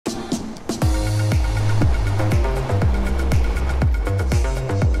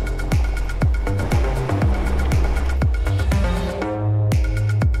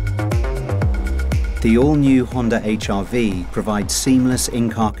The all-new Honda HR-V provides seamless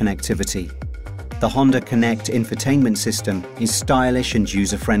in-car connectivity. The Honda Connect infotainment system is stylish and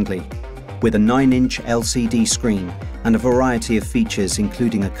user-friendly, with a 9-inch LCD screen and a variety of features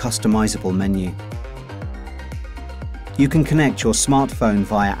including a customizable menu. You can connect your smartphone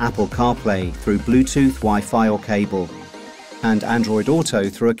via Apple CarPlay through Bluetooth, Wi-Fi or cable, and Android Auto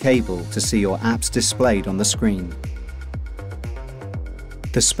through a cable to see your apps displayed on the screen.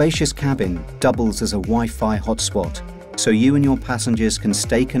 The spacious cabin doubles as a Wi-Fi hotspot, so you and your passengers can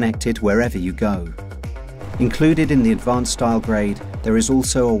stay connected wherever you go. Included in the advanced style grade, there is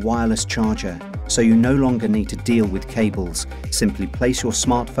also a wireless charger, so you no longer need to deal with cables. Simply place your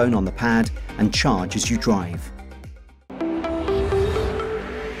smartphone on the pad and charge as you drive.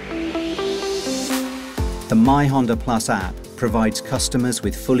 The My Honda Plus app provides customers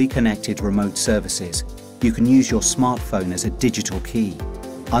with fully connected remote services. You can use your smartphone as a digital key,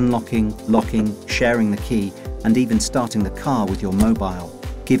 unlocking, locking, sharing the key, and even starting the car with your mobile,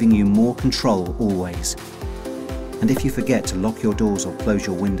 giving you more control always. And if you forget to lock your doors or close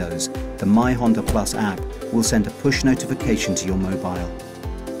your windows, the My Honda Plus app will send a push notification to your mobile.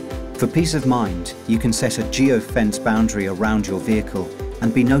 For peace of mind, you can set a geo-fence boundary around your vehicle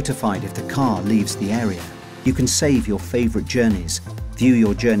and be notified if the car leaves the area. You can save your favorite journeys, view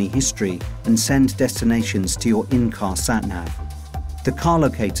your journey history, and send destinations to your in-car sat-nav. The car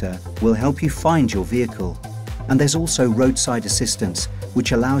locator will help you find your vehicle. And there's also roadside assistance,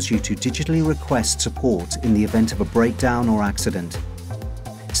 which allows you to digitally request support in the event of a breakdown or accident,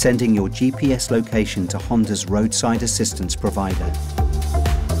 sending your GPS location to Honda's roadside assistance provider.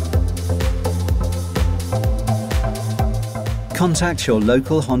 Contact your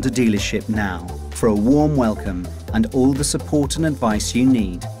local Honda dealership now for a warm welcome and all the support and advice you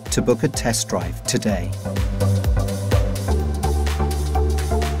need to book a test drive today.